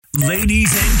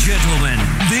Ladies and gentlemen,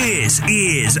 this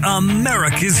is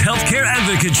America's Healthcare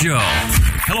Advocate Show.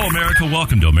 Hello, America.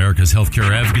 Welcome to America's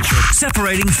Healthcare Advocate Show.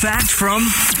 Separating fact from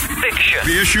fiction.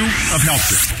 The issue of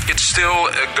healthcare. It's still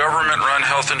a government-run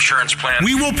health insurance plan.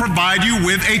 We will provide you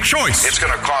with a choice. It's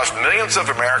going to cost millions of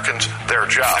Americans their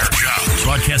jobs.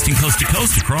 Broadcasting coast to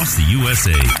coast across the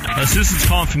USA. Susan's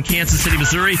calling from Kansas City,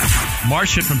 Missouri.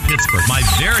 Marcia from Pittsburgh. My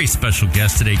very special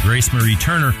guest today, Grace Marie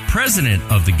Turner, president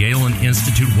of the Galen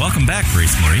Institute. Welcome back,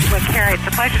 Grace Marie. Well, Carrie, it's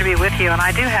a pleasure to be with you, and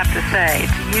I do have to say,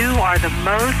 you are the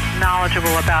most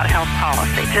knowledgeable about health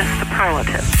policy, just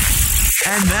superlative.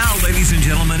 And now, ladies and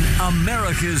gentlemen,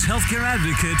 America's Healthcare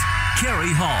Advocate,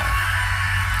 Carrie Hall.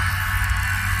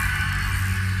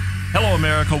 Hello,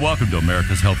 America. Welcome to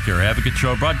America's Healthcare Advocate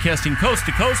Show, broadcasting coast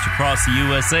to coast across the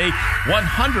USA,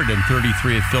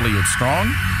 133 affiliates strong.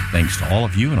 Thanks to all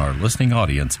of you and our listening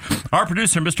audience. Our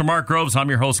producer, Mr. Mark Groves. I'm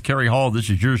your host, Carrie Hall. This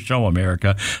is your show,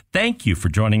 America. Thank you for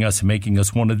joining us and making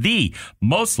us one of the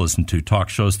most listened to talk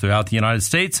shows throughout the United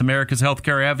States. America's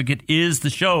Healthcare Advocate is the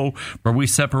show where we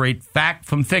separate fact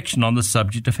from fiction on the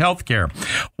subject of healthcare.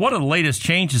 One of the latest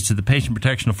changes to the Patient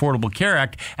Protection Affordable Care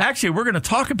Act. Actually, we're going to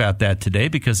talk about that today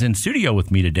because in studio with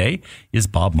me today is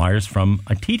Bob Myers from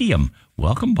Itedium.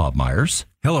 Welcome, Bob Myers.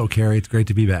 Hello, Carrie. It's great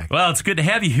to be back. Well, it's good to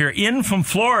have you here in from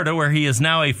Florida, where he is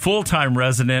now a full-time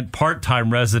resident,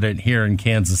 part-time resident here in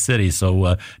Kansas City.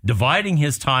 So dividing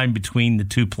his time between the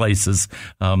two places,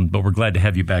 but we're glad to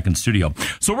have you back in studio.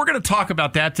 So we're going to talk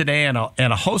about that today and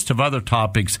a host of other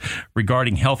topics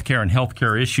regarding healthcare and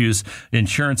healthcare issues,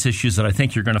 insurance issues that I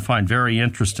think you're going to find very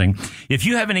interesting. If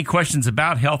you have any questions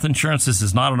about health insurance, this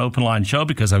is not an open line show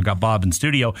because I've got Bob in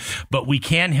studio, but we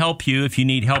can help you. If you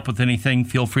need help with anything,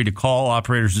 feel free to call.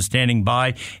 Operators are standing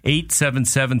by,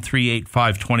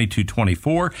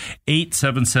 877-385-2224,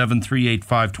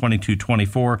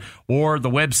 877-385-2224, or the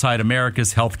website,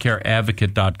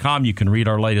 americashealthcareadvocate.com. You can read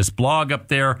our latest blog up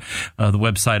there, the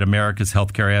website,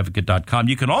 americashealthcareadvocate.com.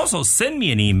 You can also send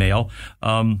me an email,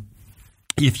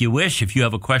 if you wish. If you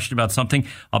have a question about something,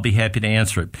 I'll be happy to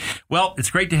answer it. Well, it's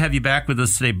great to have you back with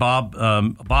us today, Bob.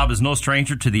 Bob is no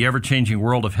stranger to the ever-changing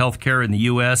world of healthcare in the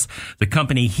U.S. The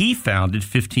company he founded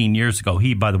 15 years ago,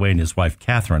 he, by the way, and his wife,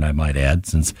 Catherine, I might add,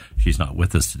 since she's not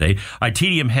with us today.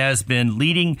 Itedium has been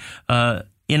leading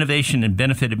innovation and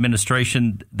benefit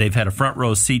administration. They've had a front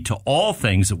row seat to all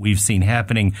things that we've seen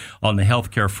happening on the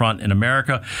healthcare front in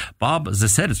America. Bob, as I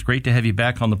said, it's great to have you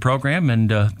back on the program, and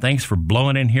thanks for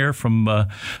blowing in here from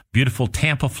beautiful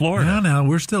Tampa, Florida. No,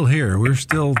 we're still here.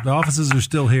 The offices are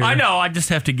still here. I know. I just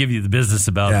have to give you the business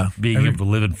about being able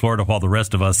to live in Florida while the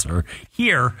rest of us are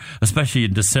here, especially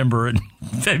in December and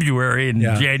February and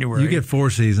January. You get 4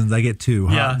 seasons. I get 2.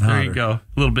 Hot and there hotter. you go. A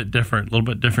little bit different.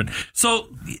 So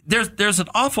there's an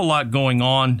awful lot going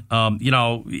on.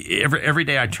 Every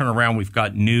day I turn around, we've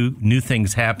got new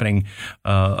things happening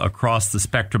across the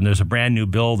spectrum. There's a brand new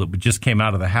bill that just came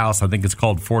out of the House. I think it's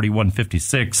called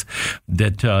 4156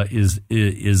 that is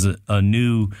a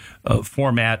new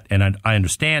format. And I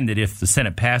understand that if the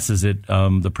Senate passes it,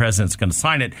 the president's going to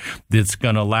sign it. That's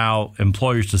going to allow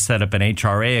employers to set up an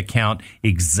HRA account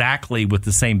exactly with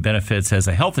the same benefits as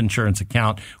a health insurance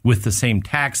account with the same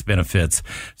tax benefits.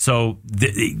 So,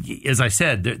 as I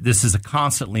said, this is a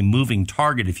constantly moving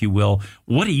target, if you will.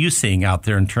 What are you seeing out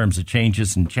there in terms of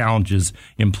changes and challenges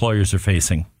employers are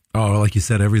facing? Oh, like you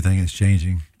said, everything is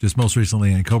changing. Just most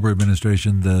recently in COBRA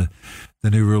administration, the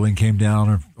new ruling came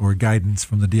down or guidance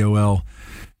from the DOL.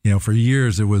 For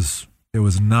years it was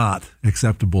not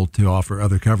acceptable to offer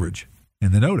other coverage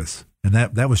in the notice. And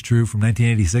that was true from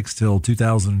 1986 till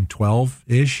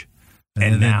 2012-ish.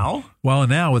 And now? And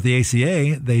now with the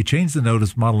ACA, they changed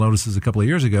the model notices a couple of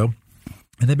years ago.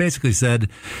 And they basically said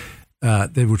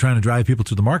they were trying to drive people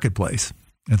to the marketplace.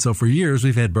 And so for years,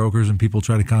 we've had brokers and people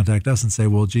try to contact us and say,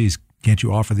 well, geez, can't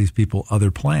you offer these people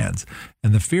other plans?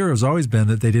 And the fear has always been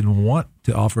that they didn't want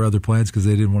to offer other plans because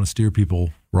they didn't want to steer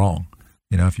people wrong.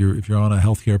 If you're on a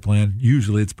healthcare plan,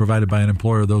 usually it's provided by an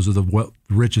employer. Those are the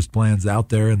richest plans out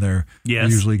there, and they're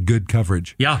usually good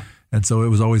coverage. Yeah. And so it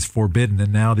was always forbidden.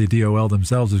 And now the DOL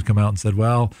themselves have come out and said,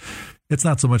 well, it's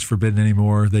not so much forbidden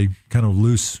anymore. They kind of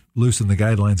loosen the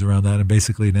guidelines around that and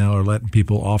basically now are letting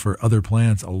people offer other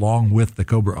plans along with the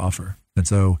COBRA offer. And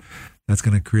so that's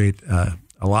going to create a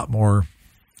lot more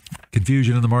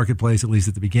confusion in the marketplace, at least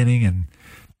at the beginning,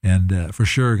 and for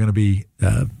sure going to be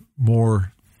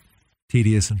more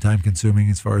tedious and time consuming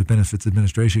as far as benefits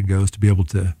administration goes to be able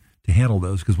to handle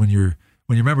those. Because when your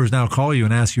members now call you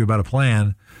and ask you about a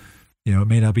plan, it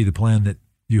may not be the plan that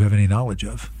you have any knowledge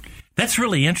of. That's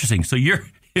really interesting. So you're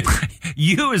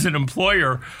you as an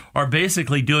employer are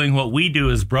basically doing what we do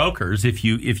as brokers. If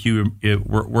you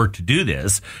were to do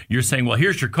this, you're saying, well,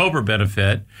 here's your COBRA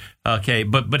benefit, okay,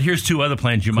 but here's 2 other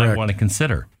plans you might want to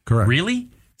consider. Correct. Really?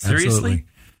 Seriously? Absolutely.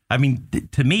 I mean,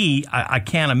 to me, I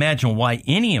can't imagine why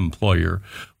any employer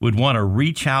would want to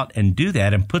reach out and do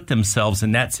that and put themselves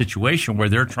in that situation where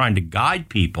they're trying to guide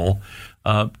people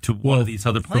to one of these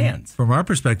other plans. From our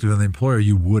perspective, as an employer,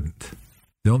 you wouldn't.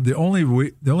 The only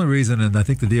reason, and I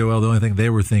think the DOL, the only thing they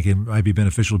were thinking might be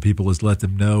beneficial to people is let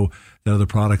them know that other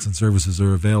products and services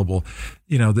are available.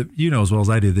 You know as well as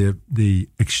I do, the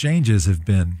exchanges have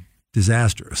been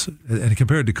disastrous. And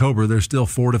compared to COBRA, they're still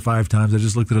 4 to 5 times. I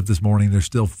just looked it up this morning. They're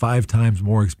still 5 times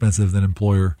more expensive than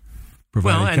employer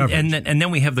provided coverage. And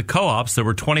then we have the co-ops. There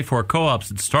were 24 co-ops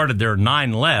that started. There are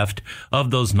 9 left.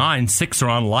 Of those 9, 6 are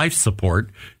on life support.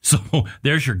 So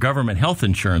there's your government health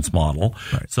insurance model.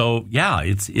 Right. So yeah,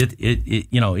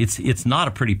 it's not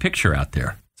a pretty picture out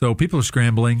there. So people are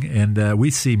scrambling, and we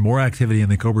see more activity in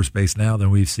the COBRA space now than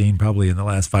we've seen probably in the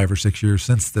last 5 or 6 years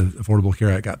since the Affordable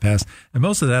Care Act got passed. And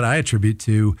most of that I attribute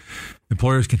to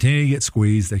employers continue to get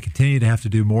squeezed. They continue to have to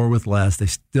do more with less. They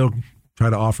still try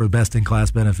to offer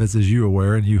best-in-class benefits, as you're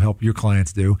aware, and you help your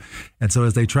clients do. And so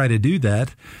as they try to do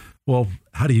that, well,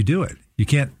 how do you do it? You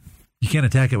can't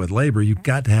attack it with labor. You've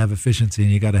got to have efficiency,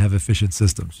 and you got to have efficient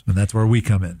systems, and that's where we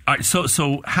come in. All right,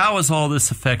 so how does all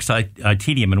this affect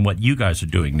ITDM and what you guys are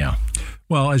doing now?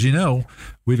 Well, as you know,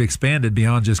 we've expanded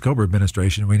beyond just COBRA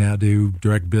administration. We now do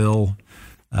direct bill,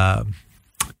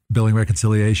 billing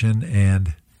reconciliation,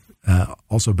 and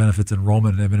also benefits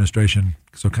enrollment and administration.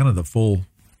 So kind of the full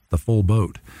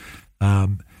boat.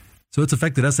 So it's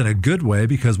affected us in a good way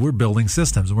because we're building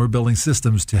systems, and we're building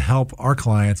systems to help our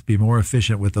clients be more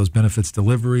efficient with those benefits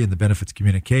delivery and the benefits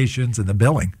communications and the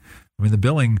billing. I mean, the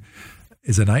billing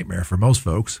is a nightmare for most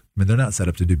folks. I mean, they're not set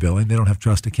up to do billing. They don't have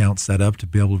trust accounts set up to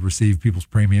be able to receive people's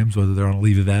premiums, whether they're on a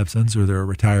leave of absence or they're a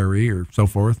retiree or so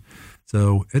forth.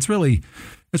 So it's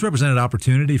represented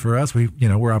opportunity for us. We're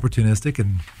opportunistic,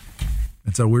 and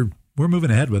so we're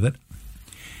moving ahead with it.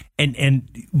 And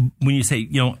when you say,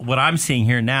 what I'm seeing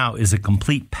here now is a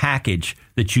complete package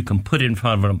that you can put in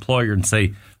front of an employer and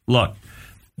say, look,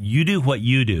 you do what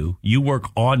you do. You work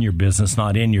on your business,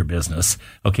 not in your business.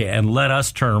 Okay. And let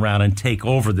us turn around and take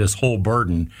over this whole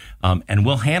burden, and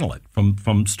we'll handle it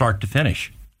from start to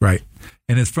finish. Right.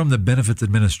 And it's from the benefits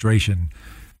administration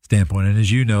standpoint. And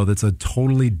as you know, that's a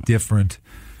totally different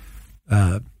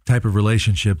type of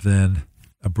relationship than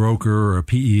a broker or a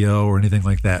PEO or anything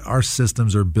like that. Our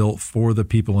systems are built for the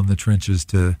people in the trenches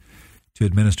to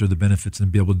administer the benefits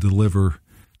and be able to deliver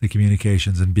the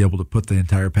communications and be able to put the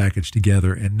entire package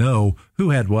together and know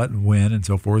who had what and when and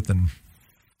so forth, and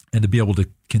to be able to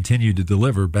continue to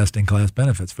deliver best-in-class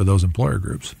benefits for those employer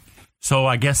groups. So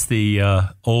I guess the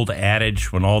old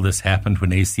adage when all this happened,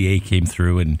 when ACA came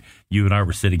through and you and I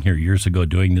were sitting here years ago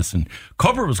doing this, and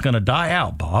COBRA was going to die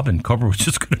out, Bob, and COBRA was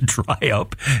just going to dry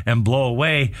up and blow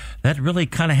away. That really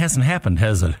kind of hasn't happened,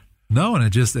 has it? No, and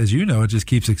it just, as you know, it just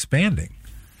keeps expanding.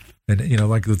 And,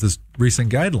 like with this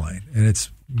recent guideline, and it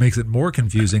makes it more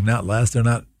confusing, not less. They're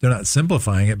not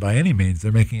simplifying it by any means.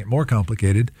 They're making it more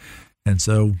complicated. And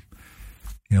so,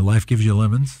 life gives you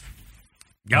lemons.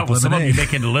 Yeah, well, some of you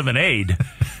making lemonade.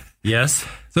 Yes.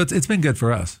 So it's been good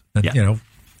for us. And,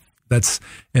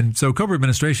 and so COBRA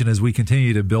administration, as we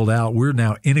continue to build out, we're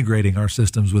now integrating our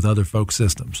systems with other folks'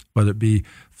 systems, whether it be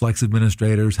flex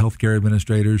administrators, healthcare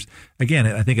administrators. Again,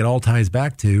 I think it all ties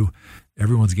back to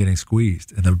everyone's getting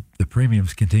squeezed, and the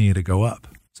premiums continue to go up.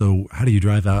 So how do you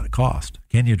drive out cost?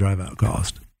 Can you drive out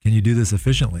cost? Can you do this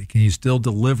efficiently? Can you still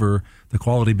deliver the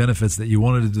quality benefits that you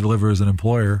wanted to deliver as an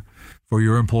employer for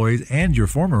your employees and your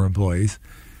former employees,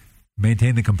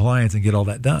 maintain the compliance and get all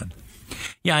that done?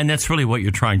 Yeah, and that's really what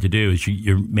you're trying to do is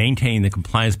you're maintaining the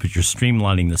compliance, but you're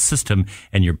streamlining the system,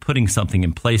 and you're putting something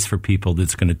in place for people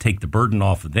that's going to take the burden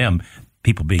off of them,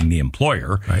 people being the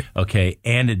employer, right. Okay,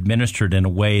 and administered in a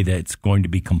way that's going to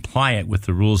be compliant with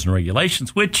the rules and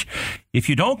regulations, which, if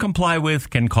you don't comply with,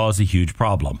 can cause a huge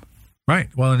problem. Right.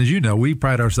 Well, and as you know, we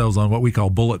pride ourselves on what we call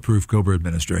bulletproof COBRA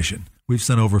administration. We've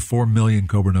sent over 4 million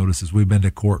COBRA notices. We've been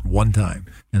to court one time.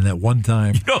 And that one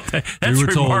time, that's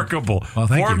remarkable.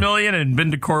 4 million and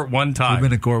been to court one time. We've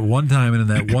been to court one time. And in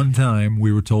that one time,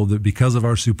 we were told that because of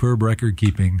our superb record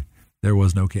keeping, there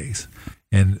was no case.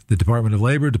 And the Department of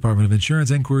Labor, Department of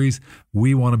Insurance inquiries,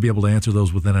 we want to be able to answer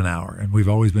those within an hour. And we've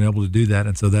always been able to do that.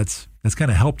 And so that's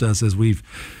kind of helped us as we've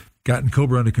gotten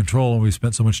COBRA under control and we've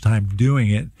spent so much time doing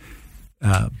it.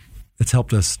 It's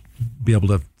helped us be able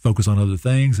to focus on other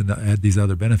things and to add these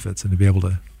other benefits and to be able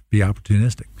to be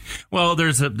opportunistic. Well,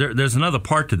 there's another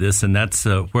part to this, and that's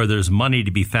where there's money to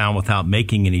be found without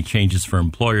making any changes for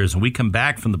employers. And we come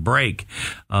back from the break,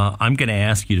 I'm going to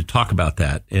ask you to talk about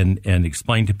that and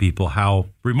explain to people how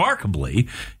remarkably,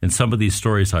 in some of these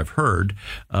stories I've heard,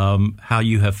 how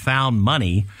you have found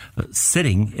money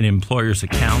sitting in employers'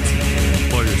 accounts,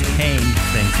 employers paying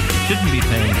things that they shouldn't be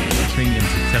paying, premiums,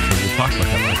 etc. We'll talk about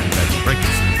that when we come back from the break.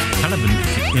 It's kind of an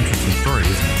interesting story,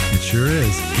 isn't it? It sure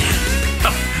is.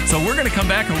 So we're going to come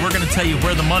back and we're going to tell you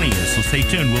where the money is. So stay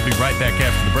tuned. We'll be right back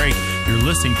after the break. You're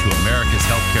listening to America's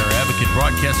Healthcare Advocate,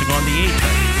 broadcasting on the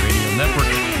 8 Radio Network.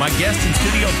 My guest in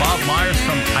studio, Bob Myers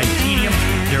from iTedium.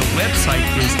 Their website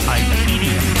is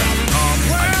iTedium.com.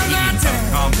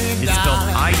 iTedium.com. It's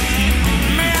spelled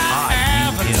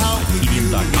I-T-E-D-I-U-M.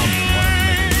 iTedium.com.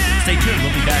 Stay tuned.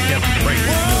 We'll be back after the break with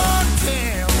more.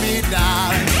 Tell me,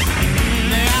 darling,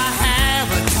 may I have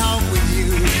a talk with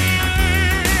you?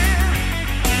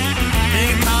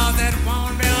 Because it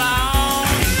won't be long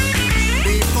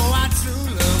before our true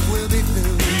love will be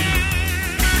through.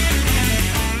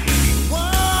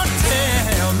 Whoa,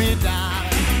 tell me, darling.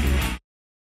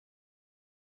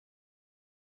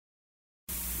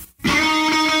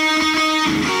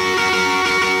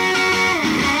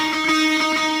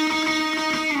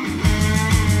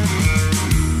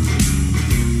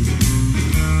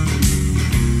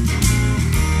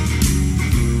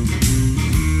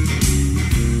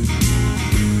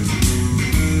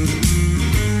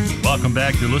 Welcome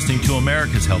back. You're listening to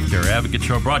America's Healthcare Advocate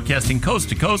Show, broadcasting coast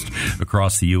to coast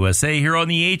across the USA here on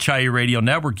the HIE Radio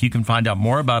Network. You can find out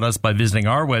more about us by visiting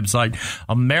our website,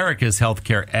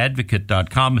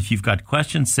 americashealthcareadvocate.com. If you've got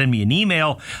questions, send me an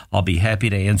email. I'll be happy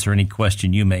to answer any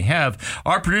question you may have.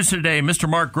 Our producer today, Mr.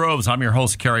 Mark Groves. I'm your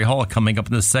host, Kerry Hall. Coming up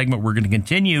in this segment, we're going to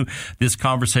continue this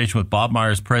conversation with Bob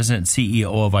Myers, President and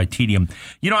CEO of iTedium.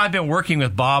 You know, I've been working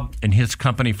with Bob and his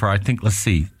company for, I think, let's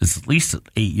see, it's at least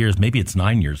 8 years. Maybe it's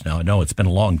 9 years now. I know it's been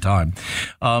a long time.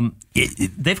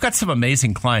 They've got some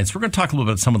amazing clients. We're going to talk a little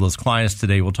bit about some of those clients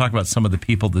today. We'll talk about some of the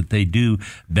people that they do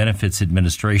benefits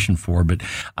administration for. But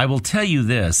I will tell you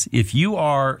this: if you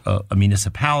are a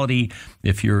municipality,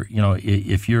 if you're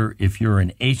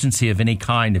an agency of any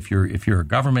kind, if you're a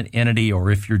government entity,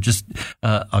 or if you're just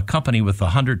a company with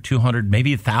 100, 200,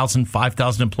 maybe 1,000,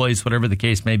 5,000 employees, whatever the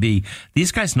case may be,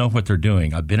 these guys know what they're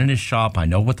doing. I've been in his shop. I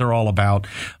know what they're all about.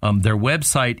 Their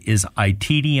website is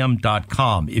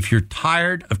iTedium.com. If you're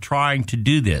tired of trying to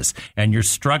do this and you're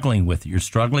struggling with it, you're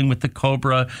struggling with the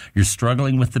COBRA, you're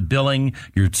struggling with the billing,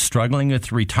 you're struggling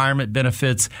with retirement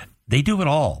benefits, they do it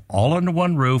all under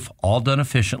one roof, all done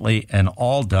efficiently, and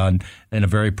all done in a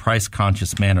very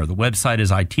price-conscious manner. The website is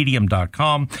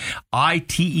iTedium.com,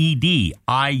 I-T-E-D-I-U-M,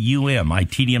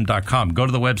 iTedium.com. Go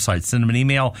to the website, send them an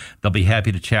email. They'll be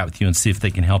happy to chat with you and see if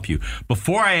they can help you.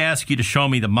 Before I ask you to show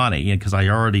me the money, because I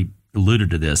already alluded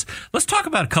to this, let's talk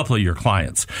about a couple of your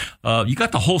clients. You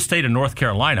got the whole state of North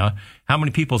Carolina. How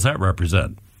many people does that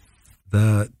represent?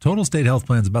 The total state health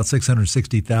plan is about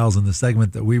 660,000. The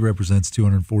segment that we represent is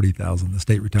 240,000, the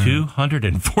state retirement.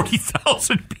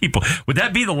 240,000 people. Would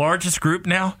that be the largest group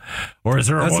now? Or is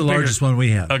there That's the largest one we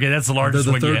have. Okay, that's the largest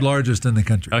one. They're the third largest in the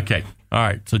country. Okay. All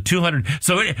right. So 200.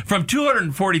 So from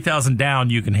 240,000 down,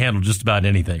 you can handle just about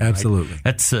anything. Absolutely.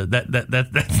 Right?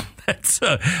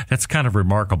 That's kind of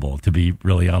remarkable, to be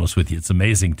really honest with you. It's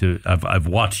amazing I've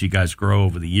watched you guys grow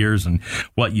over the years and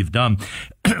what you've done.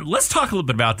 Let's talk a little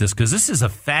bit about this, because this is a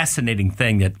fascinating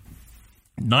thing that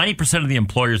 90% of the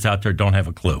employers out there don't have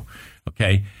a clue.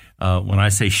 Okay. When I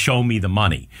say show me the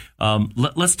money,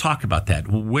 let's talk about that.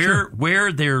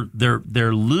 Where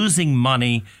they're losing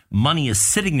money is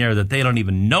sitting there that they don't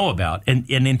even know about. And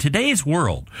in today's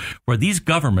world, where these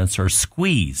governments are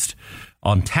squeezed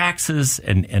on taxes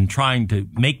and trying to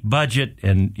make budget,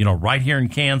 and right here in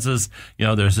Kansas,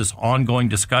 there's this ongoing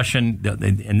discussion,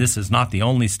 and this is not the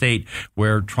only state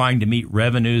where trying to meet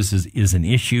revenues is an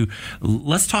issue.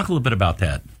 Let's talk a little bit about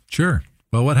that. Sure.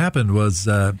 Well, what happened was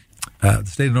the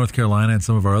state of North Carolina and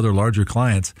some of our other larger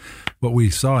clients, what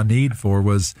we saw a need for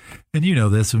was, and you know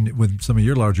this with some of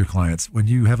your larger clients, when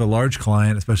you have a large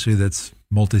client, especially that's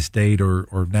multi-state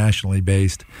or nationally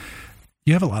based,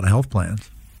 you have a lot of health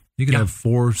plans. You can have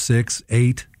 4, 6,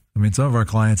 8. I mean, some of our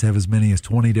clients have as many as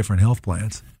 20 different health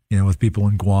plans, with people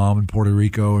in Guam and Puerto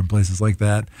Rico and places like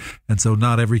that. And so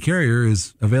not every carrier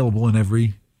is available in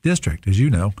every district, as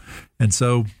you know. And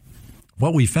so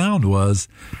what we found was,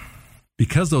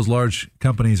 because those large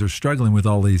companies are struggling with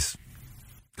all these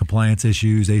compliance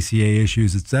issues, ACA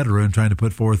issues, et cetera, and trying to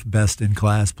put forth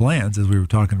best-in-class plans, as we were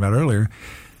talking about earlier,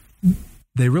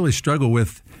 they really struggle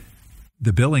with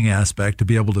the billing aspect to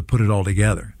be able to put it all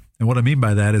together. And what I mean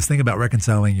by that is think about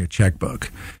reconciling your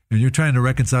checkbook. And you're trying to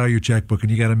reconcile your checkbook and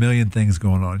you got a million things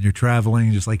going on. You're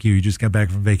traveling just like you just got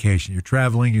back from vacation. You're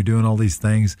traveling, you're doing all these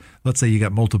things. Let's say you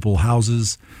got multiple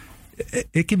houses.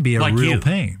 It can be a like real you.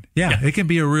 pain. Yeah, it can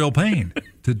be a real pain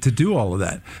to do all of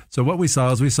that. So what we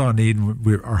saw is we saw a need.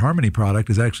 And our Harmony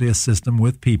product is actually a system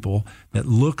with people that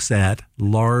looks at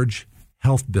large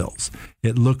health bills.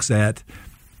 It looks at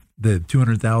the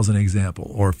 200,000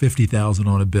 example, or 50,000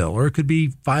 on a bill, or it could be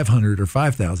 500 or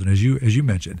 5,000, as you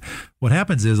mentioned. What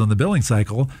happens is on the billing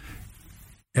cycle,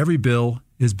 every bill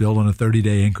is billed on a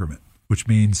 30-day increment, which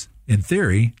means in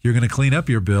theory you're going to clean up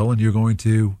your bill and you're going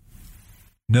to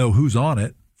know who's on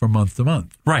it from month to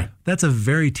month. Right. That's a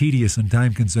very tedious and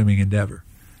time-consuming endeavor.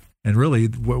 And really,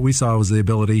 what we saw was the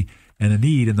ability and a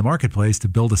need in the marketplace to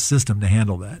build a system to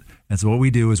handle that. And so what we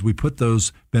do is we put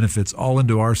those benefits all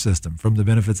into our system, from the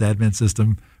benefits admin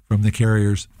system, from the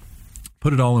carriers,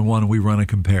 put it all in one, and we run a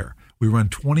compare. We run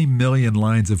 20 million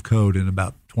lines of code in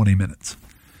about 20 minutes.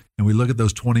 And we look at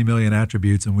those 20 million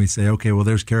attributes and we say, okay, well,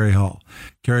 there's Carrie Hall.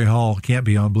 Carrie Hall can't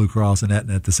be on Blue Cross and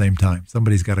Aetna at the same time.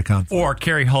 Somebody's got a conflict. Or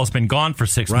Carrie Hall's been gone for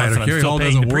 6 months Right, or and I'm Carrie still Hall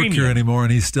paying doesn't the work premium. here anymore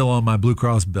and he's still on my Blue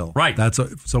Cross bill. Right.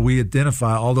 So we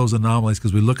identify all those anomalies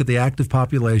because we look at the active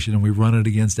population and we run it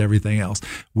against everything else.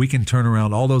 We can turn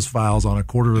around all those files on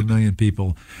 250,000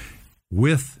 people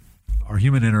with our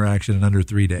human interaction in under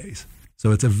 3 days. So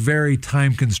it's a very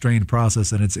time-constrained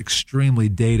process, and it's extremely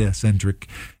data-centric,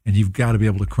 and you've got to be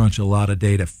able to crunch a lot of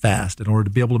data fast in order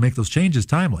to be able to make those changes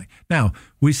timely. Now,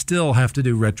 we still have to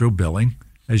do retro billing,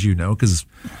 as you know, because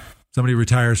somebody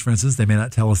retires, for instance, they may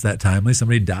not tell us that timely.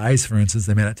 Somebody dies, for instance,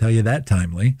 they may not tell you that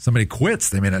timely. Somebody quits,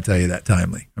 they may not tell you that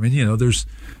timely. I mean,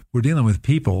 we're dealing with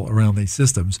people around these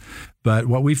systems, but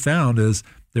what we found is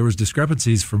there was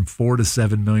discrepancies from $4 to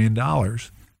 $7 million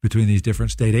between these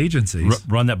different state agencies.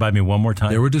 Run that by me one more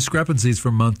time. There were discrepancies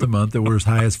from month to month that were as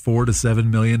high as $4 to $7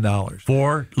 million.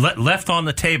 Left on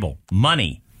the table.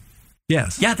 Money.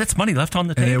 Yes. Yeah, that's money left on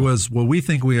the table. And it was, well, we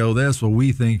think we owe this. Well,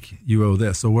 we think you owe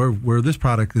this. So where this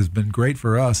product has been great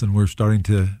for us, and we're starting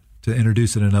to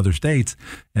introduce it in other states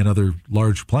and other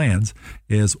large plans,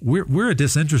 is we're a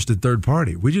disinterested third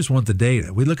party. We just want the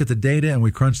data. We look at the data and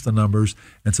we crunch the numbers.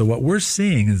 And so what we're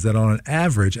seeing is that on an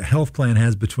average, a health plan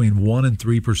has between 1 and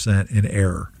 3% in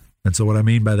error. And so what I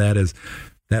mean by that is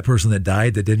that person that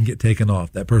died that didn't get taken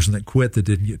off, that person that quit that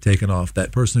didn't get taken off,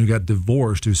 that person who got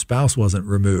divorced whose spouse wasn't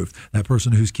removed, that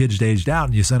person whose kids aged out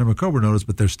and you sent them a COBRA notice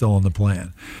but they're still on the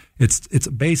plan. It's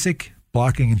a basic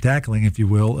blocking and tackling, if you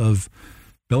will, of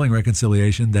billing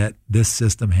reconciliation that this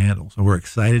system handles. So we're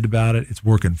excited about it. It's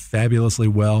working fabulously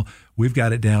well. We've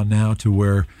got it down now to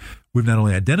where we've not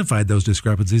only identified those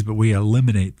discrepancies, but we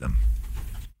eliminate them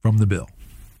from the bill.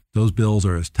 Those bills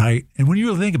are as tight. And when you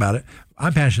really think about it,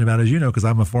 I'm passionate about it, as you know, because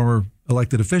I'm a former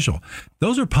elected official.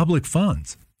 Those are public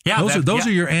funds. Yeah, those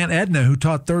are your Aunt Edna who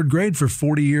taught third grade for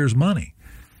 40 years money.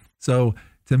 So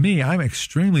to me, I'm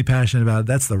extremely passionate about it.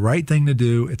 That's the right thing to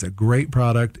do. It's a great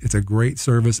product. It's a great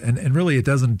service. And really, it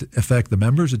doesn't affect the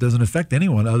members. It doesn't affect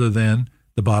anyone other than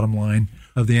the bottom line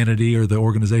of the entity or the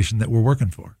organization that we're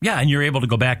working for. Yeah, and you're able to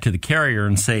go back to the carrier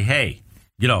and say, hey,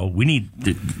 we need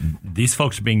these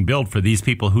folks are being billed for these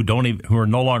people who are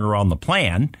no longer on the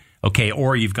plan. Okay,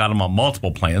 or you've got them on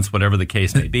multiple plans, whatever the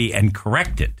case may be, and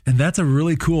correct it. And that's a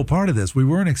really cool part of this. We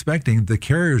weren't expecting. The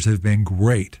carriers have been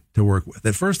great to work with.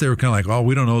 At first, they were kind of like, "Oh,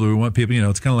 we don't know that we want people."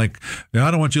 It's kind of like,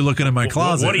 I don't want you looking in my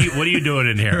closet. What are you doing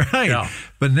in here? Right. Yeah.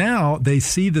 But now they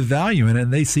see the value in it,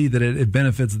 and they see that it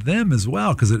benefits them as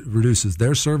well because it reduces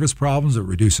their service problems, it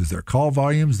reduces their call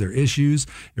volumes, their issues,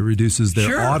 it reduces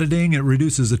their auditing, it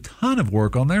reduces a ton of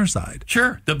work on their side.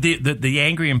 Sure. The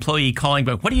angry employee calling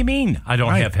back, what do you mean I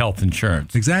don't have health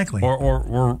insurance? Exactly.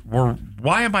 Or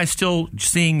why am I still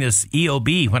seeing this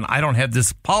EOB when I don't have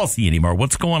this policy anymore?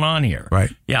 What's going on here?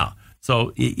 Right. Yeah.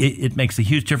 So it makes a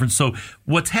huge difference. So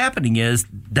what's happening is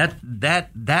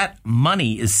that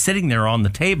money is sitting there on the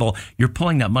table. You're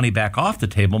pulling that money back off the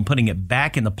table and putting it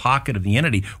back in the pocket of the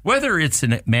entity, whether it's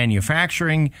a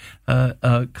manufacturing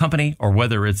company or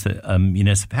whether it's a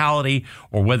municipality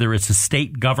or whether it's a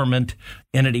state government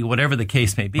entity, whatever the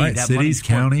case may be. Right. That Cities,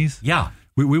 counties. Yeah.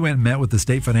 We went and met with the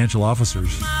State Financial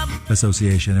Officers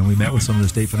Association, and we met with some of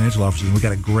the state financial officers, and we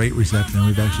got a great reception. And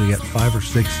we've actually got 5 or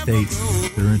 6 states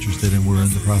that are interested, and we're in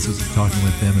the process of talking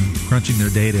with them and crunching their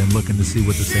data and looking to see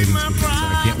what the savings can be. So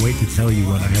I can't wait to tell you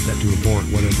when I have that to report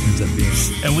what it ends up being.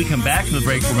 And we come back to the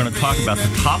break, we're going to talk about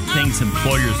the top things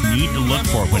employers need to look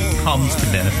for when it comes to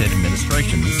benefit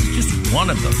administration. This is just one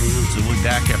of them. So we'll be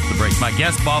back after the break. My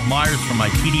guest, Bob Myers from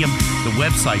Itedium, the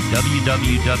website,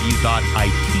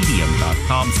 www.itedium.com.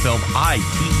 itedium.com, spelled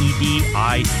ITEDIUM,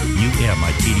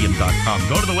 itedium.com.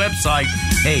 Go to the website.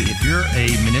 Hey, if you're a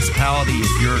municipality,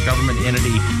 if you're a government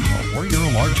entity, or you're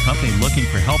a large company looking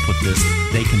for help with this,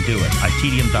 they can do it.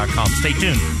 itedium.com. Stay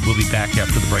tuned. We'll be back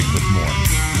after the break with more.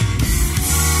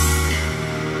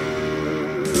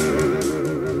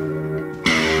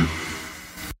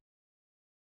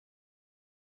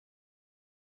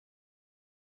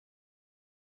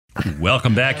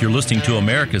 Welcome back. You're listening to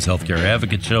America's Healthcare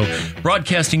Advocate Show,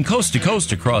 broadcasting coast to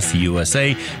coast across the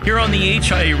USA. Here on the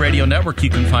HIA Radio Network, you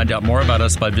can find out more about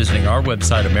us by visiting our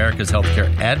website,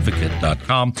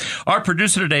 americashealthcareadvocate.com. Our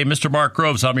producer today, Mr. Mark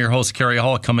Groves. I'm your host, Kerry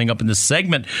Hall. Coming up in this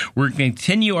segment, we're going to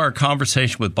continue our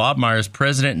conversation with Bob Myers,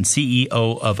 President and CEO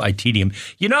of ITedium.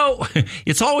 You know,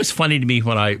 it's always funny to me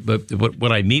when I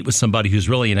meet with somebody who's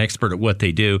really an expert at what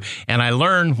they do, and I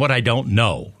learn what I don't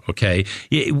know. Okay.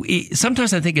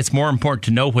 Sometimes I think it's more important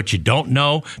to know what you don't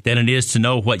know than it is to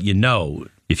know what you know,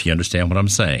 if you understand what I'm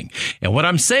saying. And what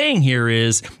I'm saying here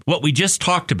is what we just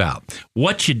talked about,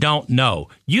 what you don't know.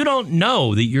 You don't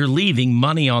know that you're leaving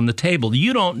money on the table.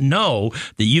 You don't know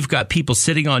that you've got people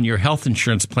sitting on your health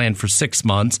insurance plan for 6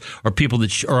 months or people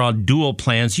that are on dual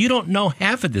plans. You don't know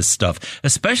half of this stuff,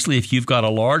 especially if you've got a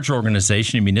large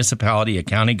organization, a municipality, a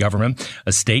county government,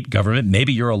 a state government.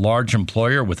 Maybe you're a large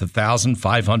employer with 1,000,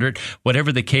 500,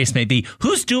 whatever the case may be.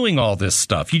 Who's doing all this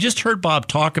stuff? You just heard Bob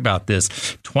talk about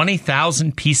this.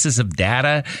 20,000 pieces of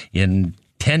data in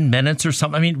 10 minutes or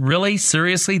something. I mean, really?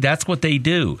 Seriously? That's what they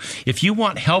do. If you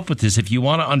want help with this, if you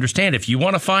want to understand, if you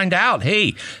want to find out,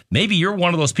 hey, maybe you're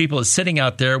one of those people that's sitting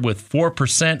out there with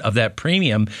 4% of that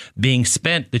premium being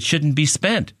spent that shouldn't be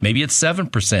spent. Maybe it's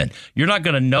 7%. You're not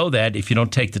going to know that if you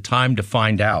don't take the time to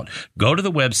find out. Go to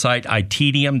the website,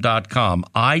 itedium.com,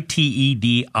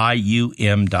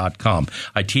 itedium.com,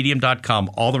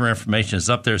 itedium.com. All their information is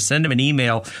up there. Send them an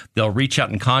email. They'll reach out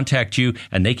and contact you,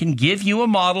 and they can give you a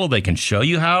model. They can show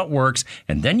you how it works,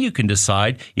 and then you can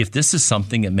decide if this is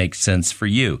something that makes sense for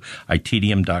you.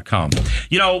 itedium.com.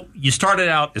 You know, you started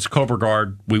out as Cobra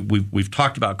Guard. We've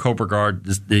talked about Cobra Guard.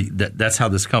 That's how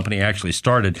this company actually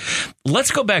started. Let's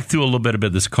go back through a little bit of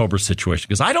this Cobra situation,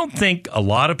 because I don't think a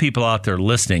lot of people out there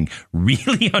listening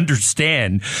really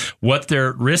understand what they're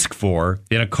at risk for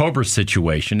in a Cobra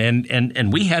situation.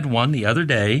 And we had one the other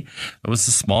day. It was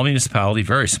a small municipality,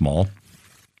 very small,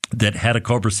 that had a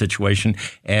Cobra situation,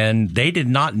 and they did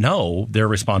not know their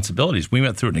responsibilities. We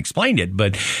went through it and explained it,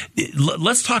 but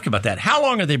let's talk about that. How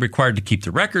long are they required to keep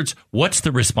the records? What's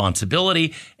the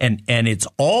responsibility? And it's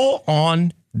all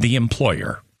on the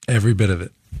employer. Every bit of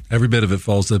it. Every bit of it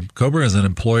falls to Cobra is an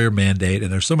employer mandate, and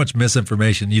there's so much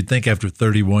misinformation. You'd think after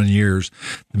 31 years,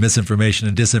 the misinformation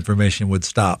and disinformation would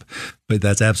stop. But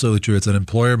that's absolutely true. It's an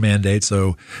employer mandate,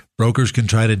 so brokers can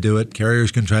try to do it.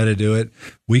 Carriers can try to do it.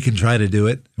 We can try to do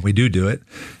it. We do it.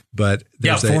 But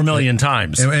 4 million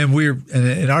times. And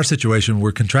in our situation,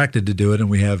 we're contracted to do it, and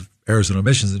we have errors and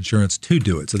omissions insurance to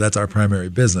do it. So that's our primary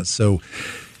business. So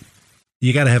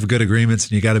you got to have good agreements,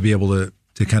 and you got to be able to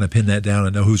kind of pin that down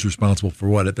and know who's responsible for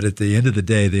what. But at the end of the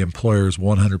day, the employer is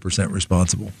 100%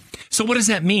 responsible. So what does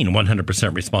that mean,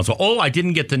 100% responsible? Oh, I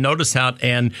didn't get the notice out,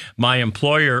 and my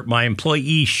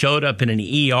employee showed up in an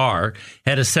ER,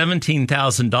 had a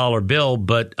 $17,000 bill,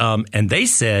 but and they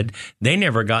said they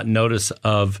never got notice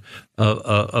of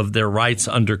their rights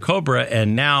under Cobra,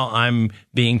 and now I'm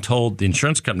being told the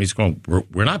insurance company's going,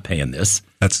 we're not paying this.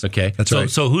 That's okay. That's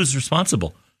right. So who's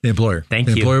responsible? The employer. Thank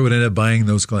you. The employer would end up buying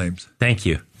those claims. Thank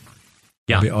you.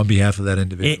 Yeah. On behalf of that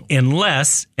individual.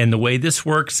 Unless, and the way this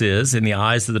works is, in the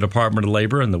eyes of the Department of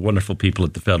Labor and the wonderful people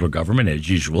at the federal government, as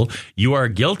usual, you are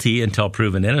guilty until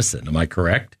proven innocent. Am I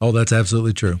correct? Oh, that's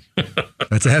absolutely true.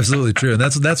 That's absolutely true. And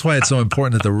that's why it's so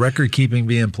important that the record keeping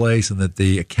be in place and that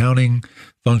the accounting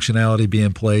functionality be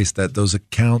in place, that those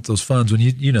accounts, those funds, when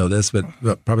you know this, but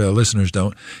probably our listeners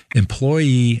don't,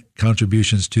 employee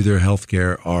contributions to their health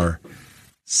care are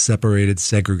separated,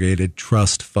 segregated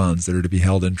trust funds that are to be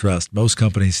held in trust. Most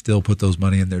companies still put those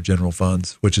money in their general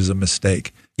funds, which is a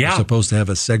mistake. Yeah. You're supposed to have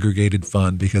a segregated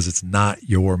fund because it's not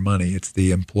your money. It's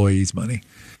the employee's money.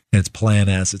 And it's plan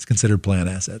assets. It's considered plan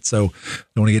assets. So I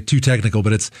don't want to get too technical,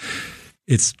 but it's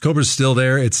Cobra's still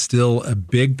there. It's still a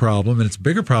big problem, and it's a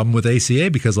bigger problem with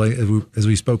ACA because, like as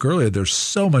we spoke earlier, there's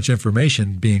so much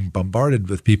information being bombarded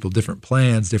with people, different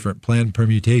plans, different plan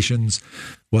permutations,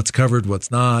 what's covered,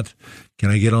 what's not. Can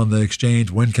I get on the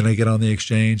exchange? When can I get on the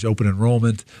exchange? Open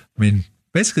enrollment. I mean,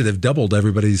 basically, they've doubled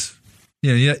everybody's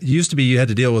it used to be you had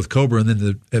to deal with COBRA and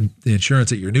then the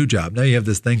insurance at your new job. Now you have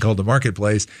this thing called the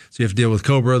marketplace. So you have to deal with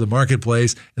COBRA, the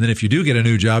marketplace, and then if you do get a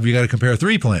new job, you got to compare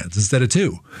 3 plans instead of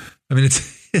 2. I mean,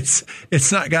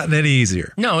 it's not gotten any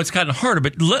easier. No, it's gotten harder.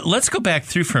 But let's go back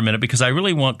through for a minute, because I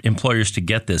really want employers to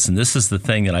get this. And this is the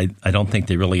thing that I don't think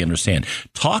they really understand.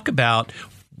 Talk about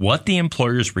what the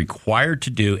employer is required to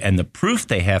do and the proof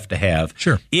they have to have.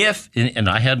 Sure. And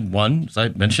I had one, as I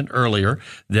mentioned earlier,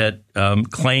 that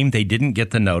claimed they didn't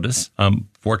get the notice.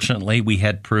 Fortunately, we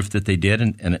had proof that they did,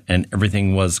 and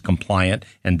everything was compliant,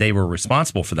 and they were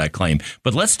responsible for that claim.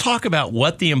 But let's talk about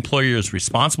what the employer is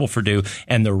responsible for do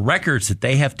and the records that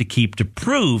they have to keep to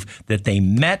prove that they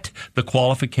met the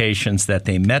qualifications, that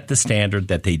they met the standard,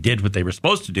 that they did what they were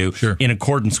supposed to do in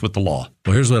accordance with the law.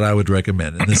 Well, here's what I would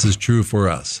recommend, and this is true for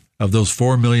us. Of those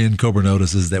 4 million COBRA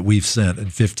notices that we've sent in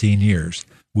 15 years,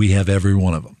 we have every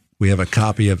one of them. We have a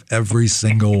copy of every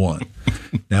single one.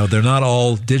 Now, they're not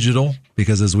all digital,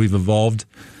 because as we've evolved,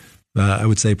 I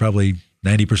would say probably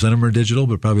 90% of them are digital,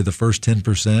 but probably the first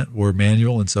 10% were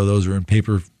manual. And so those are in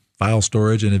paper file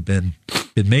storage and have been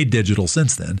made digital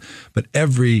since then. But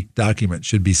every document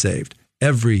should be saved.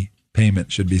 Every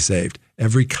payment should be saved.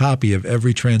 Every copy of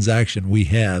every transaction we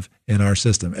have in our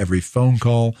system, every phone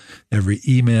call, every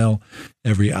email,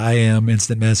 every IM,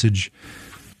 instant message,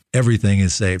 everything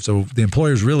is saved. So the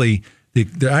employers really, the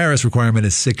IRS requirement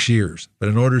is 6 years. But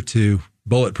in order to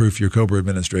bulletproof your COBRA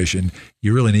administration,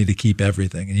 you really need to keep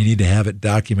everything. And you need to have it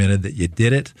documented that you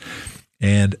did it.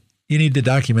 And you need to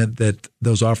document that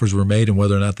those offers were made and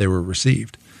whether or not they were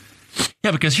received.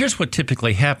 Yeah, because here's what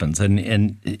typically happens. And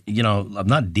I'm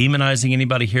not demonizing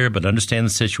anybody here, but understand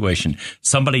the situation.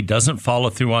 Somebody doesn't follow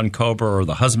through on COBRA, or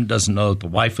the husband doesn't know that the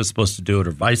wife was supposed to do it,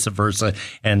 or vice versa.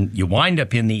 And you wind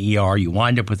up in the ER, you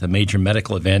wind up with a major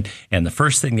medical event. And the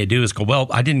first thing they do is go, well,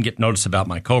 I didn't get notice about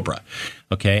my COBRA.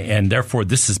 Okay. And therefore,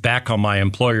 this is back on my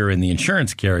employer and the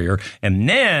insurance carrier. And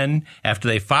then after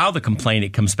they file the complaint,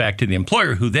 it comes back to the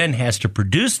employer, who then has to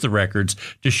produce the records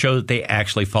to show that they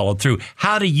actually followed through.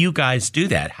 How do you guys do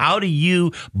that? How do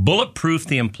you bulletproof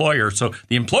the employer? So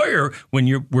the employer,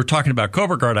 when we're talking about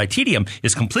COBRA Guard ITDM,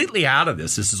 is completely out of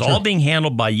this. This is all being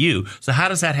handled by you. So how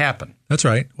does that happen? That's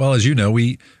right. Well, as you know,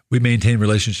 we maintain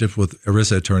relationships with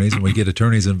ERISA attorneys, and we get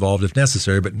attorneys involved if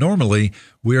necessary. But normally,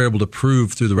 we are able to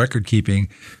prove through the record keeping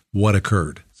what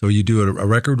occurred. So you do a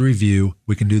record review.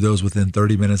 We can do those within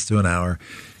 30 minutes to an hour.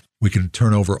 We can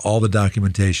turn over all the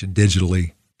documentation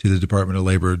digitally to the Department of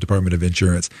Labor, Department of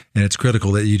Insurance. And it's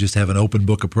critical that you just have an open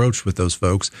book approach with those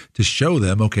folks to show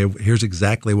them, okay, here's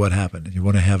exactly what happened. And you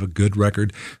want to have a good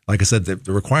record. Like I said,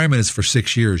 the requirement is for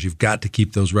 6 years. You've got to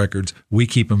keep those records. We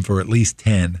keep them for at least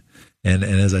 10. And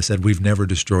as I said, we've never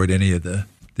destroyed any of the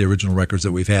original records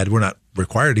that we've had. We're not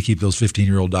required to keep those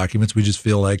 15-year-old documents. We just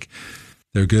feel like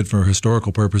they're good for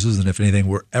historical purposes. And if anything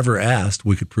were ever asked,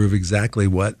 we could prove exactly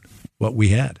what we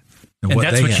had. And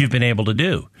that's what you've been able to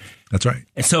do. That's right.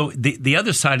 And so the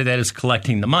other side of that is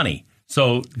collecting the money.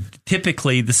 So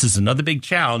typically, this is another big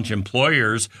challenge.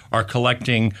 Employers are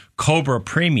collecting COBRA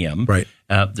premium. Right.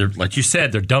 They're, like you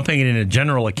said, they're dumping it in a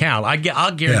general account.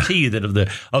 I'll guarantee you that of the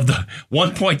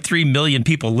 1.3 million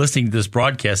people listening to this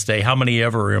broadcast today, how many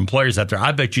ever are employers out there?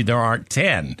 I bet you there aren't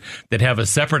 10 that have a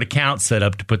separate account set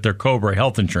up to put their COBRA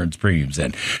health insurance premiums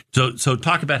in. So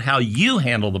talk about how you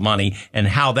handle the money and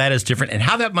how that is different and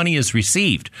how that money is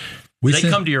received. They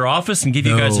come to your office and give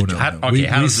you guys No.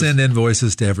 We send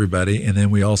invoices to everybody, and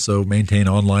then we also maintain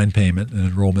online payment and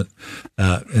enrollment.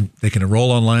 And they can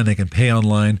enroll online, they can pay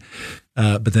online,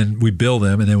 but then we bill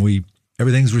them, and then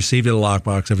everything's received at a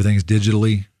lockbox. Everything's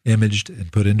digitally imaged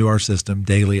and put into our system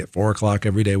daily at 4:00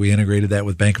 every day. We integrated that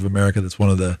with Bank of America. That's one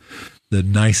of the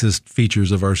nicest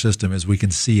features of our system is we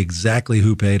can see exactly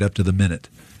who paid up to the minute.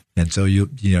 And so you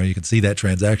can see that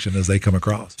transaction as they come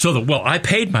across. So I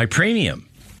paid my premium.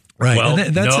 Right. Well,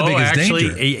 and that's the biggest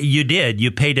danger. You did. You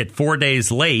paid it 4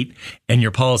 days late, and your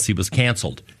policy was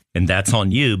canceled. And that's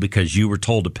on you because you were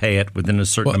told to pay it within a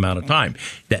certain amount of time.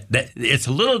 That it's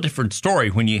a little different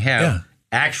story when you have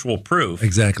actual proof.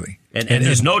 Exactly. And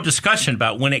there's no discussion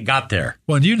about when it got there.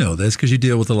 Well, and you know this because you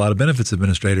deal with a lot of benefits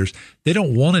administrators. They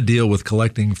don't want to deal with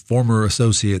collecting former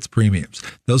associates' premiums.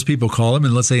 Those people call them,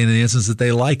 and let's say in the instance that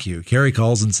they like you, Carrie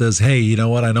calls and says, hey, you know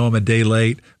what? I know I'm a day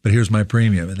late, but here's my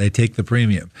premium. And they take the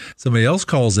premium. Somebody else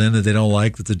calls in that they don't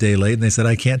like that's a day late, and they said,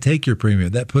 I can't take your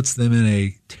premium. That puts them in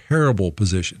a terrible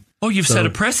position. Oh, you've set a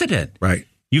precedent. Right.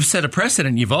 You've set a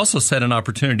precedent. You've also set an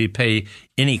opportunity to pay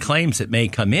any claims that may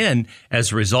come in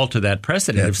as a result of that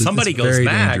precedent. Yeah, if somebody goes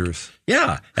back, dangerous.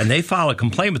 And they file a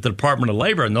complaint with the Department of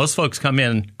Labor, and those folks come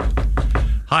in,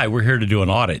 hi, we're here to do an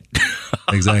audit.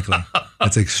 Exactly.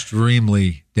 That's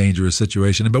extremely dangerous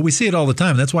situation. But we see it all the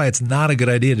time. That's why it's not a good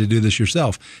idea to do this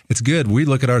yourself. It's good. We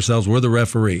look at ourselves. We're the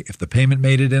referee. If the payment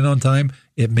made it in on time,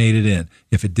 it made it in.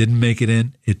 If it didn't make it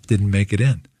in, it didn't make it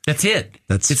in. That's it.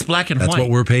 It's black and That's white. what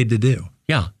we're paid to do.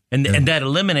 Yeah. And that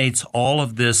eliminates all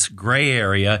of this gray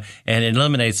area, and it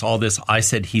eliminates all this I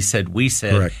said, he said, we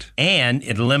said. Correct. And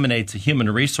it eliminates a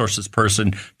human resources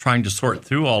person trying to sort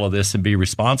through all of this and be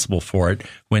responsible for it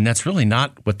when that's really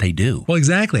not what they do. Well,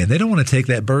 exactly. And they don't want to take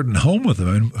that burden home with them.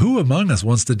 And who among us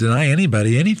wants to deny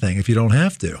anybody anything if you don't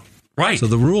have to? Right. So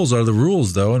the rules are the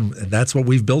rules, though, and that's what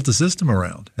we've built a system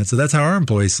around. And so that's how our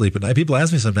employees sleep at night. People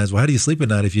ask me sometimes, well, how do you sleep at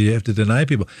night if you have to deny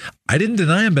people? I didn't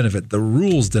deny a benefit. The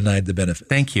rules denied the benefit.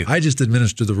 Thank you. I just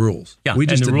administer the rules. Yeah, we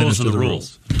just and the rules administer are the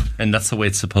rules. And that's the way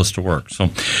it's supposed to work. So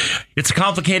it's a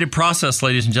complicated process,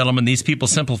 ladies and gentlemen. These people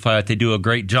simplify it. They do a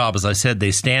great job. As I said,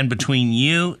 they stand between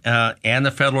you and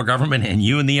the federal government and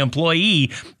you and the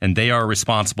employee, and they are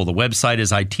responsible. The website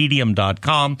is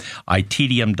itedium.com,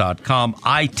 itedium.com,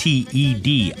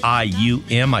 ITEDIUM,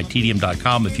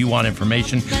 itedium.com. If you want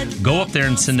information, go up there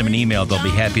and send them an email. They'll be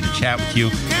happy to chat with you.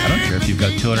 I don't care if you've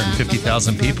got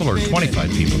 250,000 people or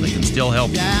 25 people. They can still help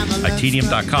you.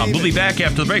 itedium.com. We'll be back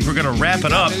after the break. We're going to wrap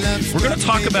it up. We're going to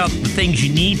talk about the things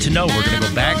you need to know. We're going to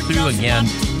go back through again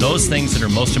those things that are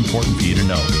most important for you to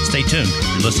know. Stay tuned.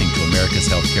 You're listening to America's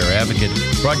Healthcare Advocate,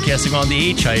 broadcasting on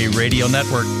the HIA Radio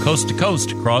Network, coast to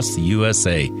coast across the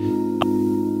USA.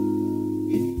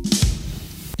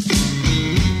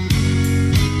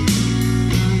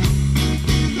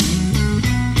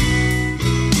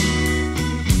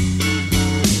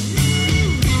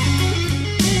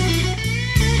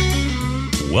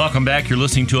 Welcome back. You're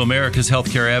listening to America's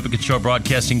Healthcare Advocate Show,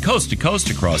 broadcasting coast to coast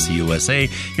across the USA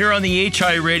here on the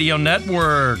HI Radio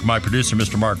Network. My producer,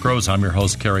 Mr. Mark Groves. I'm your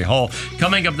host, Kerry Hall.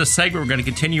 Coming up this segment, we're going to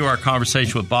continue our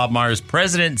conversation with Bob Myers,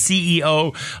 President and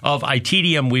CEO of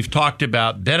Itedium. We've talked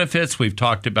about benefits. We've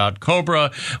talked about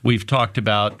COBRA. We've talked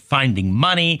about finding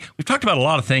money. We've talked about a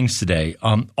lot of things today.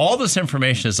 All this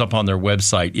information is up on their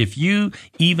website. If you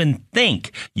even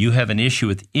think you have an issue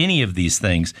with any of these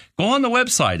things, go on the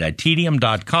website,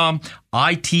 itedium.com. ITEDIUM,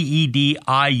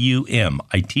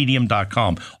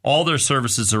 itedium.com. All their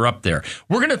services are up there.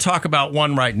 We're going to talk about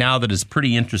one right now that is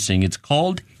pretty interesting. It's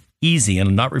called Easy, and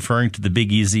I'm not referring to the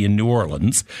Big Easy in New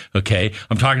Orleans. Okay,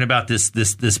 I'm talking about this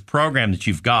program that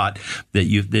you've got that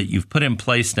you've put in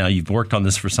place now. You've worked on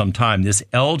this for some time. This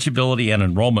eligibility and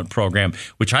enrollment program,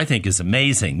 which I think is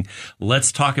amazing.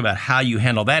 Let's talk about how you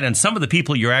handle that and some of the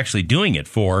people you're actually doing it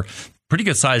for. Pretty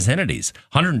good sized entities,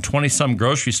 120 some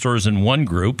grocery stores in one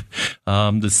group,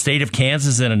 the state of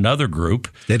Kansas in another group,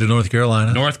 state of North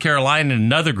Carolina in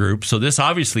another group. So this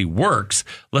obviously works.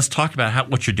 Let's talk about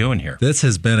what you're doing here. This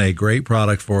has been a great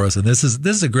product for us, and this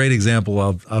is a great example.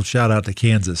 I'll shout out to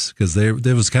Kansas because there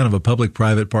was kind of a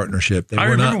public-private partnership. I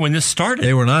remember when this started.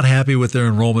 They were not happy with their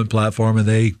enrollment platform, and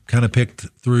they kind of picked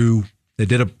through. They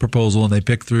did a proposal and they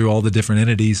picked through all the different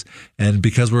entities. And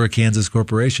because we're a Kansas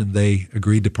corporation, they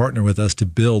agreed to partner with us to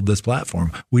build this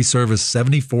platform. We service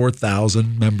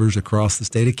 74,000 members across the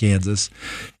state of Kansas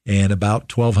and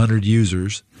about 1,200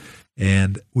 users.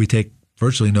 And we take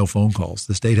virtually no phone calls.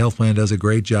 The state health plan does a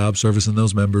great job servicing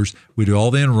those members. We do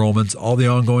all the enrollments, all the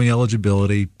ongoing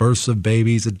eligibility, births of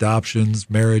babies, adoptions,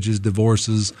 marriages,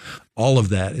 divorces. All of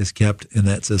that is kept in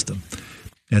that system.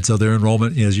 And so their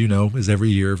enrollment, as you know, is every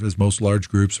year, as most large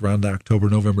groups, around October,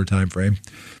 November timeframe.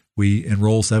 We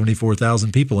enroll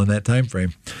 74,000 people in that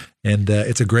timeframe. And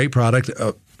it's a great product.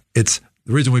 It's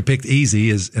the reason we picked Easy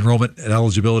is enrollment and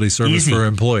eligibility service for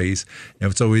employees.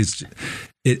 And so it's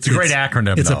a great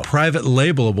acronym. It's a private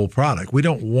labelable product. We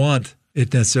don't want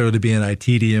it necessarily to be an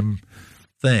Itedium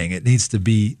thing. It needs to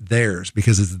be theirs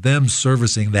because it's them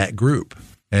servicing that group.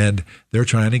 And they're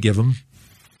trying to give them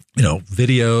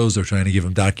videos. They're trying to give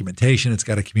them documentation. It's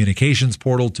got a communications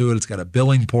portal to it. It's got a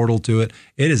billing portal to it.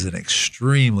 It is an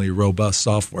extremely robust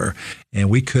software, and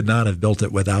we could not have built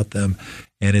it without them.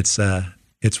 And it's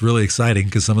really exciting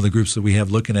because some of the groups that we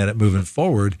have looking at it moving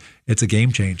forward, it's a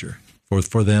game changer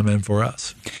for them and for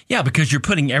us. Yeah, because you're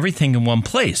putting everything in one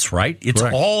place, right? It's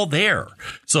Correct. all there.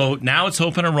 So now it's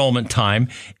open enrollment time,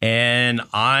 and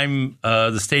I'm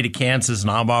the state of Kansas, and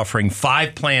I'm offering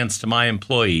 5 plans to my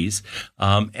employees.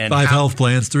 And 5 health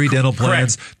plans, 3 dental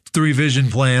plans, 3 vision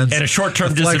plans. And a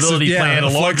short-term disability plan, a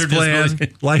larger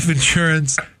disability life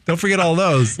insurance. Don't forget all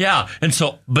those. Yeah, and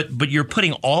so, but you're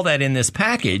putting all that in this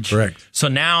package. Correct. So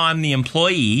now I'm the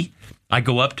employee. I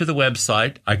go up to the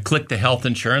website, I click the health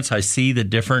insurance, I see the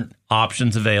different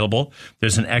options available.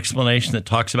 There's an explanation that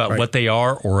talks about what they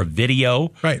are, or a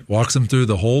video. Right. Walks them through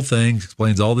the whole thing,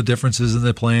 explains all the differences in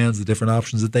the plans, the different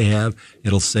options that they have.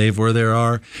 It'll save where they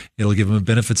are. It'll give them a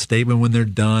benefit statement when they're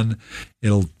done.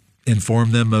 It'll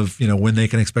inform them of, when they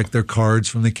can expect their cards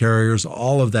from the carriers.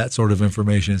 All of that sort of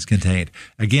information is contained.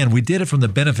 Again, we did it from the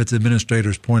benefits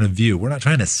administrator's point of view. We're not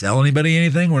trying to sell anybody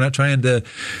anything. We're not trying to,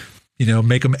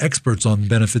 make them experts on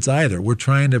benefits either. We're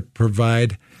trying to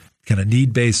provide kind of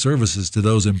need-based services to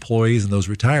those employees and those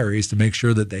retirees to make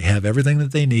sure that they have everything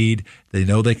that they need. They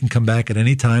know they can come back at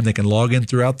any time. They can log in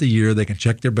throughout the year. They can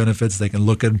check their benefits. They can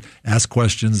look and ask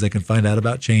questions. They can find out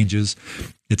about changes.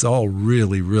 It's all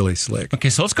really, really slick. Okay,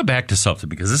 so let's go back to something,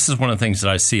 because this is one of the things that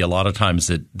I see a lot of times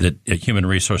that human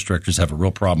resource directors have a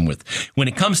real problem with. When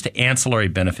it comes to ancillary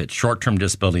benefits, short-term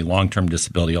disability, long-term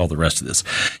disability, all the rest of this,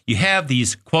 you have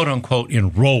these quote-unquote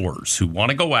enrollers who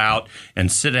want to go out and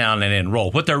sit down and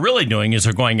enroll. What they're really doing is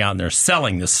they're going out and they're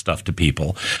selling this stuff to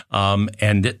people.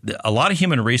 And a lot of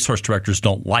human resource directors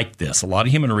don't like this. A lot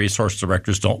of human resource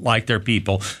directors don't like their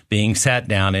people being sat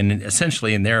down and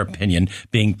essentially, in their opinion,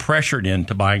 being pressured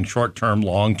into buying short-term,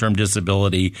 long-term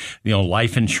disability,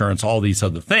 life insurance, all these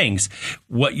other things.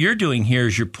 What you're doing here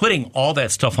is you're putting all that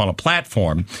stuff on a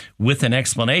platform with an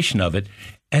explanation of it.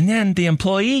 And then the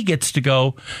employee gets to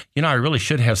go, I really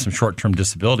should have some short-term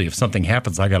disability. If something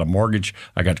happens, I got a mortgage,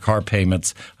 I got car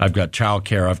payments, I've got child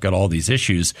care, I've got all these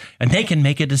issues. And they can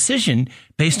make a decision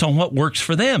based on what works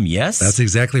for them, yes? That's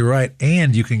exactly right.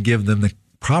 And you can give them the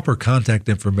proper contact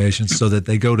information so that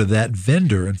they go to that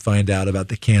vendor and find out about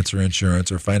the cancer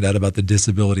insurance or find out about the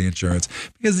disability insurance.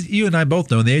 Because you and I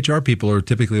both know, and the HR people are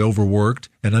typically overworked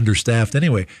and understaffed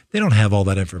anyway. They don't have all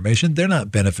that information. They're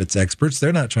not benefits experts.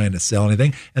 They're not trying to sell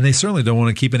anything. And they certainly don't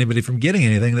want to keep anybody from getting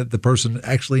anything that the person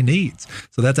actually needs.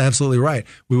 So that's absolutely right.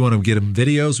 We want to get them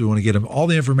videos. We want to get them all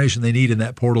the information they need in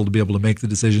that portal to be able to make the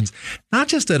decisions, not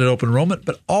just at an open enrollment,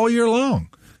 but all year long.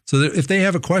 So that if they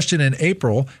have a question in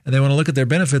April and they want to look at their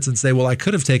benefits and say, well, I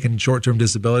could have taken short-term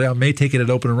disability, I may take it at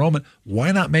open enrollment,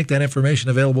 why not make that information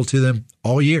available to them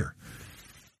all year?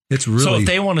 It's really... So if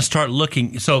they want to start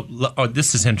looking,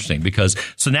 this is interesting because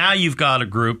now you've got a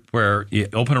group where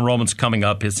open enrollment's coming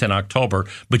up, it's in October,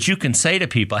 but you can say to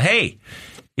people, hey,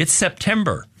 it's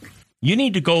September. You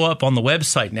need to go up on the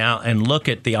website now and look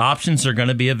at the options that are going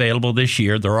to be available this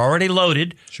year. They're already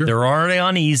loaded. Sure. They're already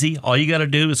on easy. All you got to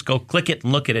do is go click it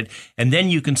and look at it, and then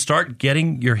you can start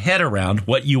getting your head around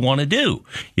what you want to do.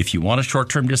 If you want a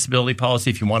short-term disability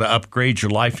policy, if you want to upgrade your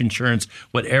life insurance,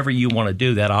 whatever you want to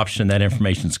do, that option, that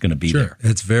information is going to be there.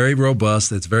 It's very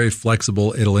robust. It's very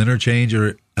flexible. It'll interchange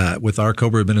with our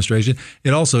COBRA administration.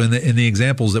 It also, in the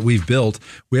examples that we've built,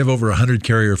 we have over 100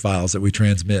 carrier files that we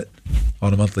transmit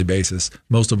on a monthly basis.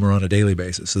 Most of them are on a daily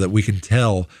basis, so that we can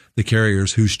tell the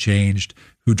carriers who's changed,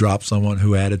 who dropped someone,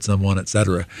 who added someone, et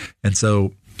cetera. And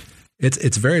so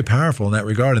it's very powerful in that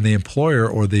regard. And the employer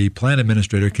or the plan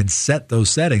administrator can set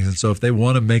those settings. And so if they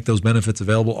want to make those benefits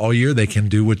available all year, they can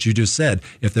do what you just said.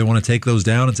 If they want to take those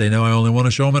down and say, no, I only want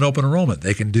to show them at open enrollment,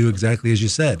 they can do exactly as you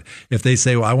said. If they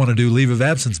say, well, I want to do leave of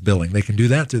absence billing, they can do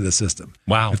that through the system.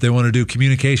 Wow. If they want to do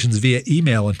communications via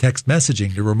email and text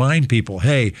messaging to remind people,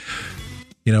 hey,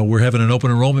 we're having an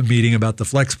open enrollment meeting about the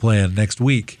flex plan next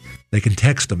week. They can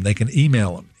text them. They can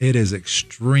email them. It is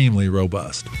extremely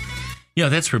robust. Yeah,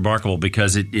 that's remarkable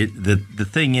because the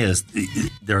thing is,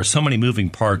 there are so many moving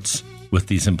parts with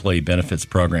these employee benefits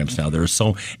programs now. There are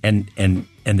so and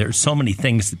there's so many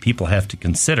things that people have to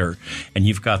consider. And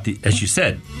you've got as you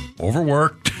said,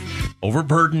 overworked,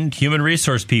 overburdened human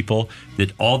resource people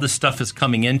that all this stuff is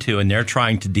coming into, and they're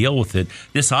trying to deal with it.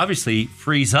 This obviously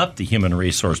frees up the human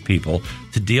resource people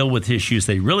to deal with issues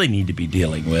they really need to be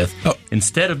dealing with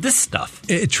instead of this stuff.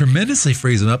 It tremendously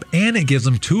frees them up, and it gives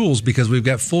them tools because we've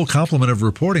got full complement of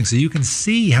reporting. So you can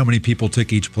see how many people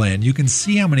took each plan. You can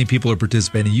see how many people are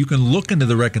participating. You can look into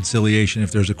the reconciliation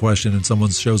if there's a question and someone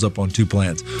shows up on two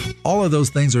plans. All of those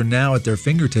things are now at their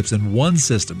fingertips in one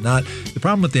system. Not the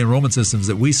problem with the enrollment systems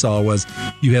that we saw was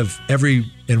you have every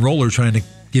enroller trying to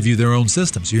give you their own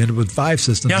system. So you end up with 5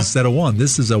 systems instead of one.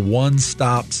 This is a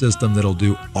one-stop system that'll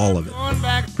do all of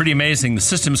it. Pretty amazing. The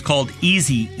system is called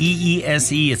Easy,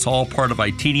 EESE. It's all part of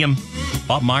Itedium.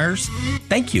 Bob Myers,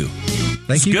 thank you.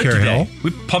 Thank you, Carrie Hall.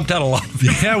 We pumped out a lot of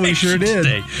Yeah, we sure did.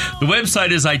 Today. The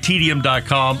website is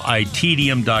itedium.com,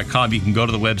 itedium.com. You can go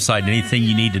to the website. Anything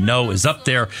you need to know is up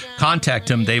there. Contact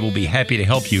them. They will be happy to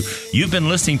help you. You've been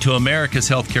listening to America's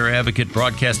Healthcare Advocate,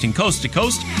 broadcasting coast to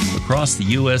coast across the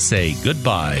USA.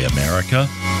 Goodbye, America.